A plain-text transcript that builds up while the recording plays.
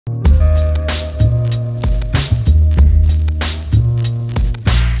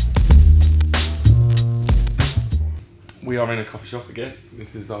We are in a coffee shop again.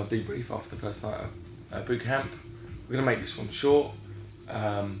 This is our debrief after the first night of boot camp. We're going to make this one short.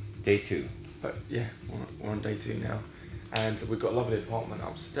 Day 2. But yeah, we're on day 2 now. And we've got a lovely apartment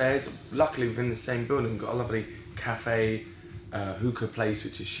upstairs. Luckily within the same building, we've got a lovely cafe, hookah place,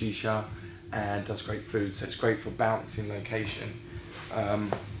 which is shisha, and does great food. So it's great for bouncing location.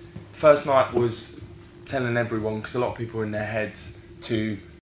 First night was telling everyone, because a lot of people are in their heads, to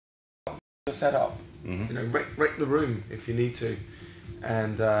set up. You know, wreck the room if you need to,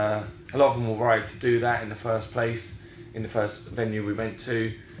 and a lot of them were worried to do that in the first place, in the first venue we went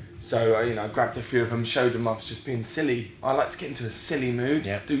to. So you know, I grabbed a few of them, showed them I was just being silly. I like to get into a silly mood,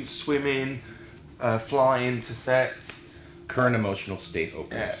 do swimming, fly into sets. Current emotional state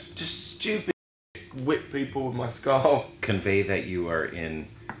openers. Yeah, just stupid, whip people with my scarf. Convey that you are in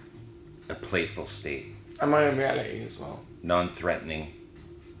a playful state. And my own reality as well. Non-threatening,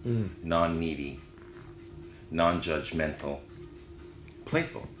 non-needy, non-judgmental,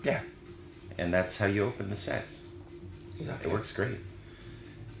 playful. Yeah. And that's how you open the sets. Exactly. It works great.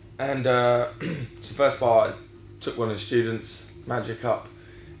 And so first bar, I took one of the students, Magic up,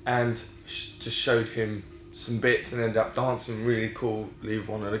 and just showed him some bits and ended up dancing really coolly with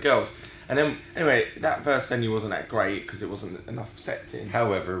one of the girls. And then, anyway, that first venue wasn't that great because it wasn't enough sets in.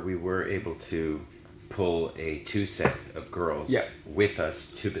 However, we were able to pull a 2 set of girls with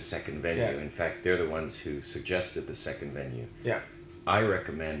us to the second venue. In fact, they're the ones who suggested the second venue. I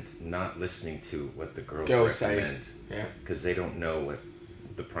recommend not listening to what the girls recommend, because they don't know what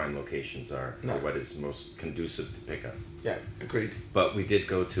the prime locations are or what is most conducive to pick up. Yeah, agreed. But we did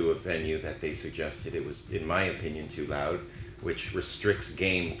go to a venue that they suggested. It was, in my opinion, too loud, which restricts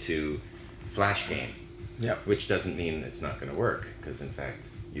game to flash game. Which doesn't mean it's not going to work, because in fact,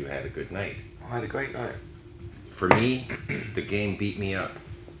 you had a good night. I had a great night. For me, the game beat me up.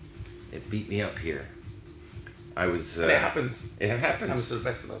 It beat me up here. I was... it happens. It happens. It happens to the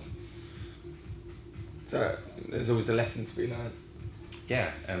best of us. So, there's always a lesson to be learned.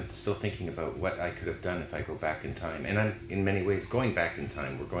 Yeah, I'm still thinking about what I could have done if I go back in time. And I'm, in many ways, going back in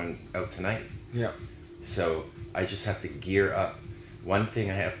time. We're going out tonight. So, I just have to gear up. One thing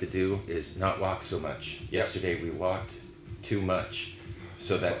I have to do is not walk so much. Yesterday, we walked too much.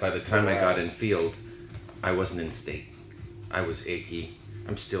 So that by the time I got in field, I wasn't in state. I was achy.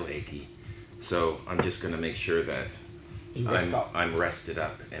 I'm still achy. So I'm just going to make sure that I'm rested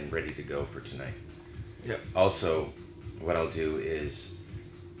up and ready to go for tonight. Also, what I'll do is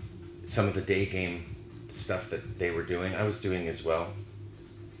some of the day game stuff that they were doing, I was doing as well.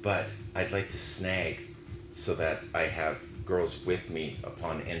 But I'd like to snag so that I have girls with me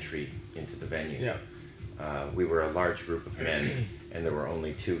upon entry into the venue. We were a large group of men, and there were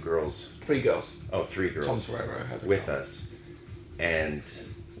only 2 girls. 3 girls. Oh, 3 girls. Tom Torero had with us, and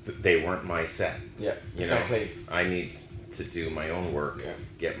they weren't my set. Exactly. Know, I need to do my own work,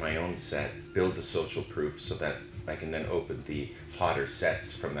 get my own set, build the social proof, so that I can then open the hotter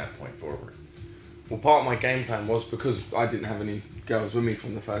sets from that point forward. Well, part of my game plan was, because I didn't have any girls with me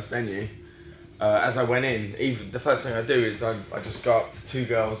from the first venue, as I went in, even the first thing I do is I just go up to 2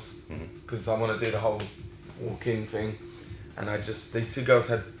 girls, because I want to do the whole walk-in thing, and these 2 girls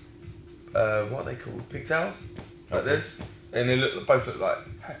had what are they called, pigtails, like this, and they both look like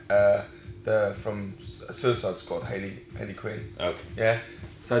the from Suicide Squad, Hayley Quinn.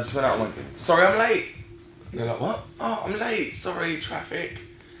 So I just went out and went, sorry, I'm late. And they're like, what? Oh, I'm late, sorry, traffic.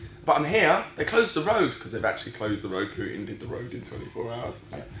 But I'm here. They closed the road, because they've actually closed the road. Putin did the road in 24 hours.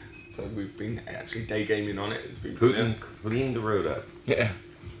 So we've been actually day gaming on it. It's been Putin cleaned the road up.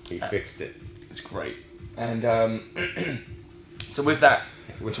 He fixed it. It's great. And so with that,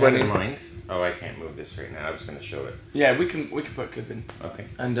 with that in mind, oh, I can't move this right now. I was going to show it. Yeah, we can put a clip in. Okay.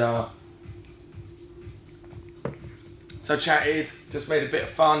 And so chatted, just made a bit of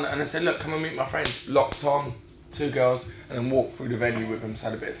fun, and I said, look, come and meet my friends. Locked on, 2 girls, and then walked through the venue with them, so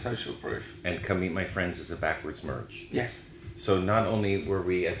had a bit of social proof. And come meet my friends as a backwards merge. Yes. So not only were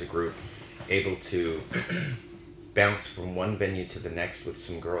we as a group able to bounce from one venue to the next with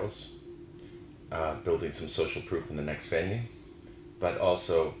some girls, building some social proof in the next venue, but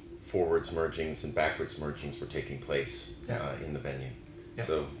also forwards mergings and backwards mergings were taking place in the venue.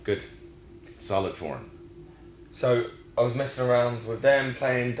 So good, solid form. So I was messing around with them,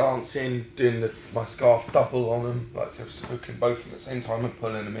 playing, dancing, doing my scarf double on them, like so hooking both of them at the same time and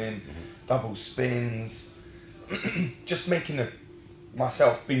pulling them in, double spins, just making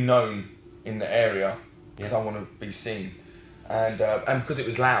myself be known in the area, because I want to be seen. And because it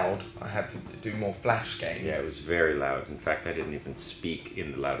was loud, I had to do more flash game. Yeah, it was very loud. In fact, I didn't even speak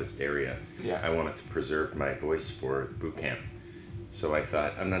in the loudest area. I wanted to preserve my voice for boot camp. So I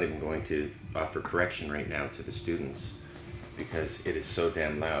thought, I'm not even going to offer correction right now to the students. because it is so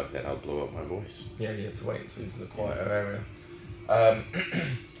damn loud that I'll blow up my voice. Yeah, you have to wait until it's a quieter area.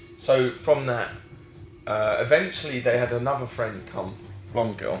 So from that, eventually they had another friend come,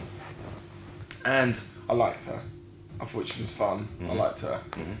 blonde girl, and I liked her. I thought she was fun. I liked her.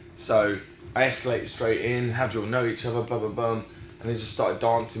 So I escalated straight in. How do you all know each other? Blah blah blah. And I just started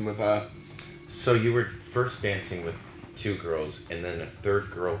dancing with her. So you were first dancing with 2 girls, and then a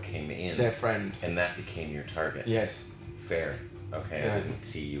 3rd girl came in. Their friend. And that became your target. Yes. Fair. Okay, Yeah. I didn't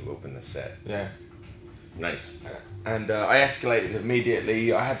see you open the set. Yeah. Nice. And I escalated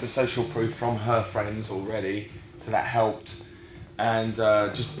immediately. I had the social proof from her friends already, so that helped. And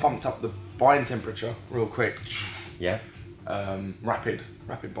just bumped up the buying temperature real quick. Yeah. Rapid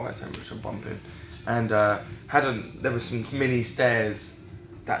buying temperature bumping. And there were some mini stairs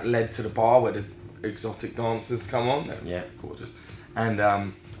that led to the bar where the exotic dancers come on. They're gorgeous. And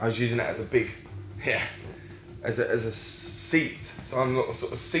I was using it as a big, as a seat. So I'm not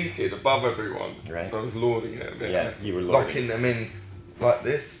sort of seated above everyone. Right. So I was lording it a bit. Yeah, you were lording. Locking them in like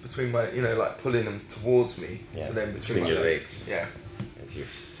this between my, like pulling them towards me. Yeah. So then between my your legs. Yeah. As you're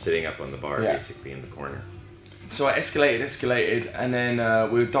sitting up on the bar, basically in the corner. So I escalated, and then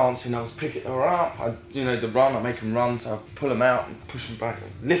we were dancing. I was picking her up. The run. I make them run, so I pull them out and push them back,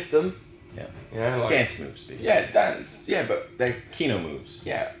 and lift them. Yeah. Like, dance moves, basically. Yeah, dance. Yeah, but they're Kino moves.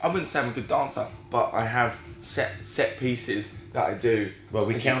 Yeah, I wouldn't say I'm a good dancer, but I have set pieces that I do. Well,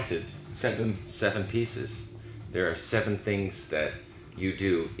 we counted 7 pieces. There are 7 things that you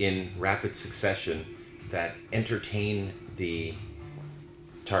do in rapid succession that entertain the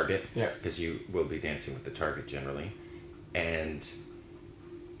target. Yeah. Because you will be dancing with the target generally, and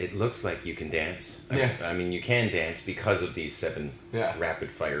it looks like you can dance. Yeah. I mean, you can dance because of these 7 rapid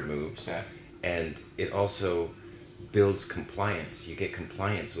fire moves. Yeah. And it also builds compliance. You get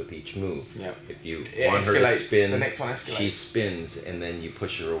compliance with each move. Yeah. If you It want her to escalates. spin, The next one escalates. she spins, and then you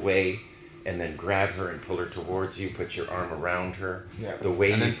push her away, and then grab her and pull her towards you. Put your arm around her. Yeah. The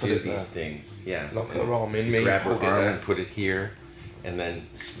way And you then put do it these there. things, yeah. Lock her arm in me. Grab her hold it arm there, and put it here, and then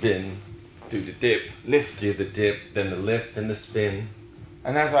spin. do the dip, lift. Do the dip, then the lift, then the spin.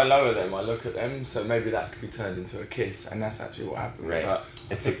 And as I lower them, I look at them. So maybe that could be turned into a kiss, and that's actually what happened. Right. But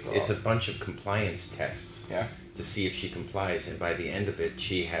It's a bunch of compliance tests. Yeah. To see if she complies, and by the end of it,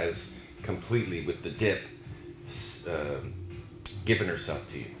 she has completely, with the dip, given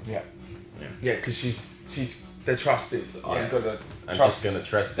herself to you. Yeah. Yeah. Yeah, because she's the trust is I'm I'm just gonna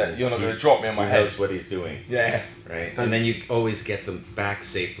trust that you're not gonna drop me on my he head. knows what he's doing. Yeah. Right. And then you always get them back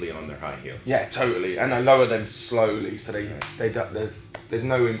safely on their high heels. Yeah, totally. And I lower them slowly so there's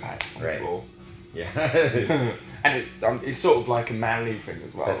no impact on Right. the floor. Yeah. And it's sort of like a manly thing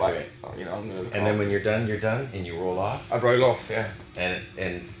as well. That's like, right. I'm gonna look And then when you're done, and you roll off. I roll off, yeah.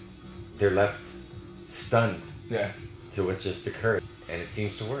 And they're left stunned Yeah. to what just occurred. And it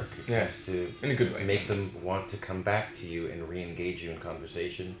seems to work. It seems to in a good way. make them want to come back to you and re-engage you in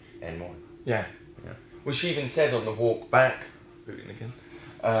conversation and more. Yeah. Yeah. Well, she even said on the walk back, booting again,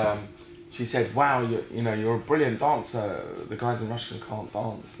 she said, "Wow, you're a brilliant dancer. The guys in Russia can't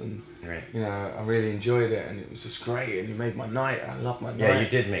dance, and Right. I really enjoyed it, and it was just great, and you made my night. I love my night." Yeah, you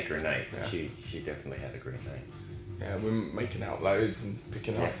did make her night. Yeah. She definitely had a great night. Yeah, we're making out loads and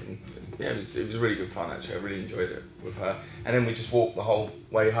picking up, and it was really good fun actually. I really enjoyed it with her, and then we just walked the whole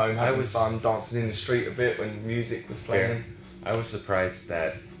way home, having fun, dancing in the street a bit when music was playing. I was surprised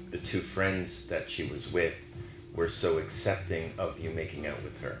that the 2 friends that she was with were so accepting of you making out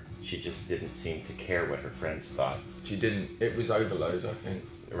with her. She just didn't seem to care what her friends thought. She didn't. It was overload, I think.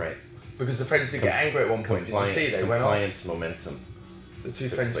 Right. Because the friends did get angry at one point. Did you see? They went off. Compliance momentum. The 2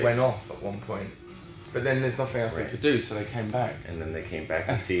 friends went off at one point. But then there's nothing else they could do, so they came back. And then they came back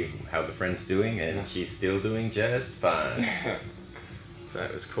to see how the friend's doing, and she's still doing just fine. So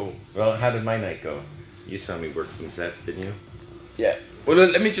it was cool. Well, how did my night go? You saw me work some sets, didn't you? Yeah. Well,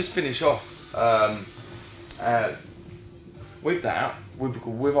 let me just finish off. With that,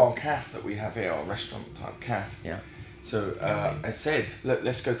 with our cafe that we have here, our restaurant type cafe. Yeah. So I said, look,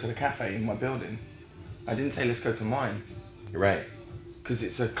 let's go to the cafe in my building. I didn't say let's go to mine. Right. Because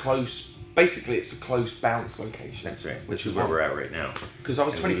it's a close bounce location. That's right. Which is where we're at right now. Because I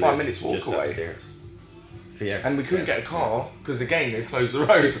was 25 minutes walk just away. Upstairs. Yeah. And we couldn't get a car because again they've closed the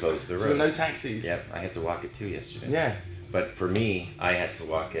road. Closed the road. So there were no taxis. Yep. I had to walk it too yesterday. Yeah. But for me, I had to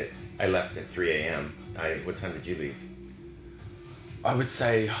walk it. I left at 3 a.m. What time did you leave? I would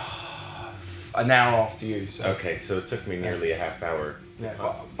say an hour after you. So. Okay, so it took me nearly a half hour. Yeah,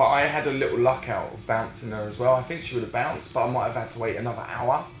 but I had a little luck out of bouncing her as well. I think she would have bounced, but I might have had to wait another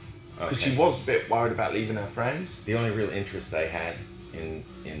hour because she was a bit worried about leaving her friends. The only real interest I had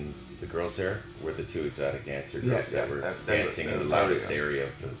in the girls there were the two exotic dancer girls that were dancing in the loudest area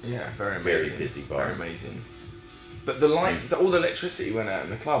of the very busy bar. Very amazing. But the light, all the electricity went out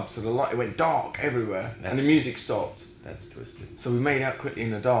in the club, so the light, it went dark everywhere, and the music stopped. That's twisted. So we made out quickly in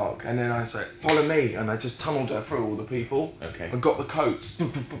the dark, and then I said, "Follow me," and I just tunneled her through all the people. Okay. I got the coats.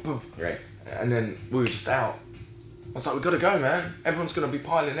 Right. And then we were just out. I was like, "We gotta go, man. Everyone's gonna be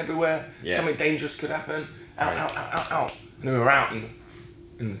piling everywhere. Yeah. Something dangerous could happen. Out." And we were out in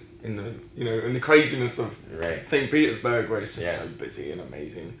the in the craziness of St Petersburg, where it's just so busy and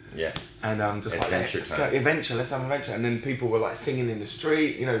amazing. Yeah. And just adventure let's time. have an adventure. And then people were like singing in the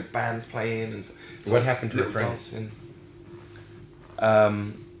street, bands playing and. So what happened to your friends?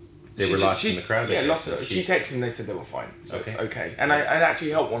 They were lost in the crowd. Yeah, lost. She texted them. They said they were fine. So it's okay. And I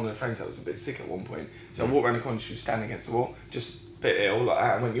actually helped one of the friends that was a bit sick at one point. So I walked around the corner. She was standing against the wall, just a bit ill like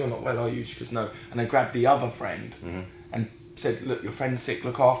that. I went, "You're not well, are you?" She goes, "No." And I grabbed the other friend and said, "Look, your friend's sick.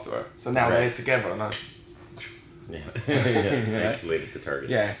 Look after her." So now they're together, and I. Isolated the target.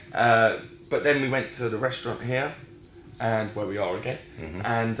 Yeah. But then we went to the restaurant here, and where we are again,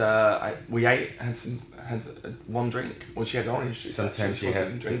 and we ate, had one drink. Well, she had orange juice. Sometimes you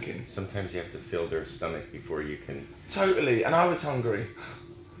have to fill their stomach before you can. Totally, and I was hungry,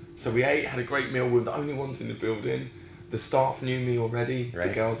 so we ate, had a great meal. We were the only ones in the building. The staff knew me already. Right.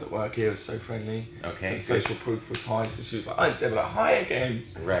 The girls at work here were so friendly. Okay. So the social proof was high. So she was like, they were like, "Hi again."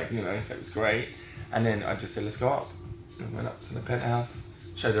 Right. So it was great. And then I just said, "Let's go up." And went up to the penthouse.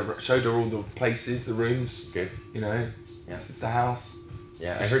 Showed her all the places, the rooms. Good. This is the house.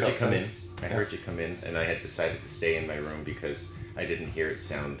 Yeah, I heard you come in. I heard you come in, and I had decided to stay in my room because I didn't hear it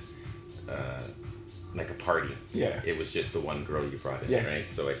sound like a party. Yeah. It was just the one girl you brought in, right?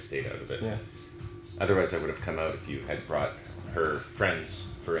 So I stayed out of it. Yeah. Otherwise, I would have come out if you had brought her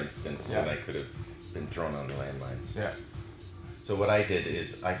friends, for instance, and I could have been thrown on the landmines. Yeah. So what I did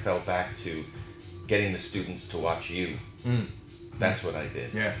is I fell back to getting the students to watch you. That's what I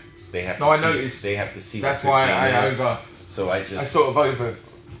did. Yeah. They have. I noticed. They have to see. That's why I sort of over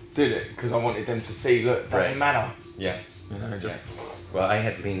did it because I wanted them to see. Look, it doesn't matter. Yeah. Well, I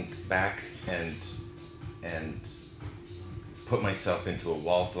had leaned back and put myself into a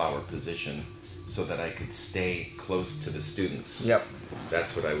wallflower position so that I could stay close to the students. Yep.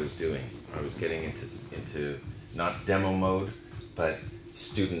 That's what I was doing. I was getting into not demo mode, but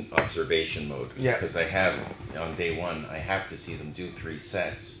student observation mode. Yeah. Because I have, on day one, I have to see them do 3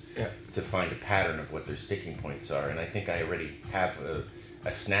 sets to find a pattern of what their sticking points are. And I think I already have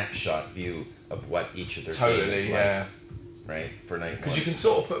a snapshot view of what each of their games is like. Right? For night one. Because you can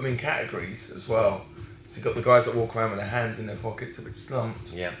sort of put them in categories as well. So you've got the guys that walk around with their hands in their pockets a bit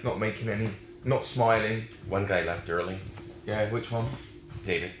slumped. Yeah. Not smiling. One guy left early. Yeah, which one?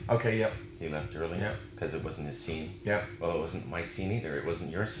 David. Okay, yep. He left early. Yeah. Because it wasn't his scene. Yeah. Well, it wasn't my scene either. It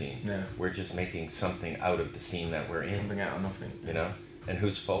wasn't your scene. Yeah. We're just making something out of the scene that we're in. Something out of nothing. And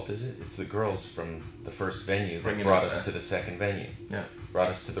whose fault is it? It's the girls from the first venue that brought us to the second venue. Yeah. Brought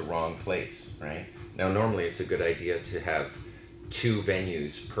us to the wrong place, right? Now, normally it's a good idea to have 2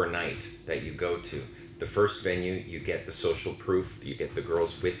 venues per night that you go to. The first venue, you get the social proof, you get the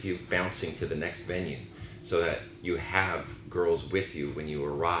girls with you bouncing to the next venue so that you have girls with you when you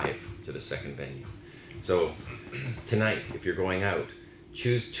arrive to the second venue. So tonight, if you're going out,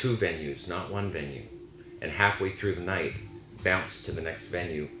 choose 2 venues, not 1 venue. And halfway through the night, bounce to the next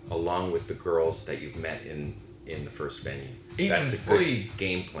venue along with the girls that you've met in the first venue. That's a good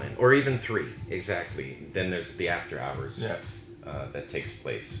game plan. Or even 3, exactly. Then there's the after hours that takes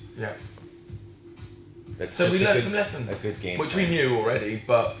place. Yeah. So we learned some lessons. A good game which plan. we knew already,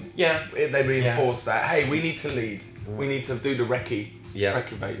 but they reinforced that. Hey, we need to lead. We need to do the recce. Yeah.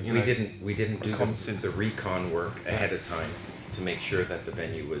 We didn't do the recon work ahead of time to make sure that the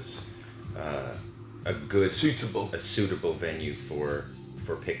venue was a suitable venue for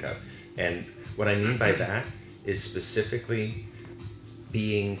pickup. And what I mean by that is specifically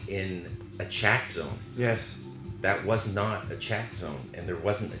being in a chat zone. Yes. That was not a chat zone, and there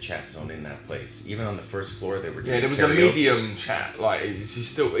wasn't a chat zone in that place. Even on the first floor, they were doing there was karaoke. a medium chat. Like you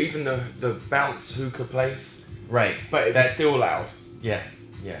still, even the bounce hookah place. Right. But it was still loud. Yeah.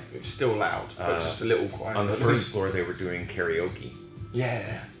 Yeah. It was still loud, but just a little quieter. On the first floor, they were doing karaoke.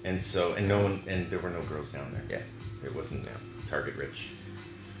 Yeah. And there were no girls down there. Yeah. It wasn't target rich.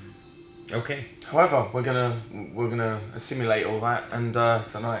 Okay. However, we're gonna assimilate all that, and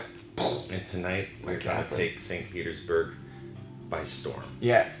tonight. And tonight we're gonna take St. Petersburg by storm.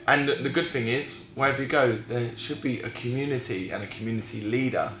 Yeah, and the good thing is, wherever you go, there should be a community and a community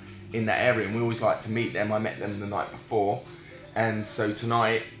leader in that area, and we always like to meet them. I met them the night before, and so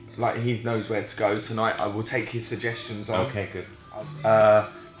tonight like he knows where to go tonight. I will take his suggestions on. Okay, good.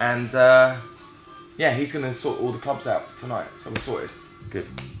 Yeah, he's gonna sort all the clubs out for tonight, so we're sorted. Good.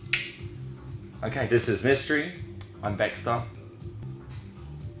 Okay. This is Mystery. I'm Beckster.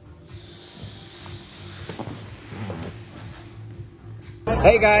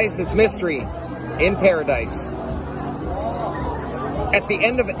 Hey guys, it's Mystery in Paradise. At the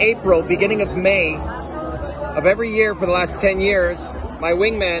end of April, beginning of May of every year for the last 10 years, my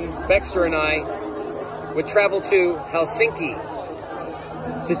wingman, Beckster, and I would travel to Helsinki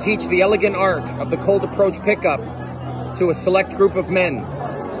to teach the elegant art of the cold approach pickup to a select group of men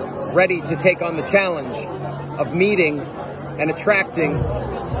ready to take on the challenge of meeting and attracting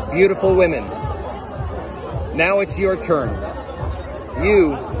beautiful women. Now it's your turn.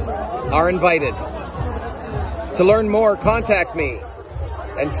 You are invited. To learn more, contact me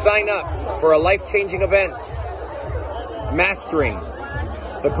and sign up for a life-changing event, Mastering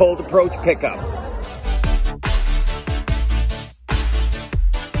the Cold Approach Pickup.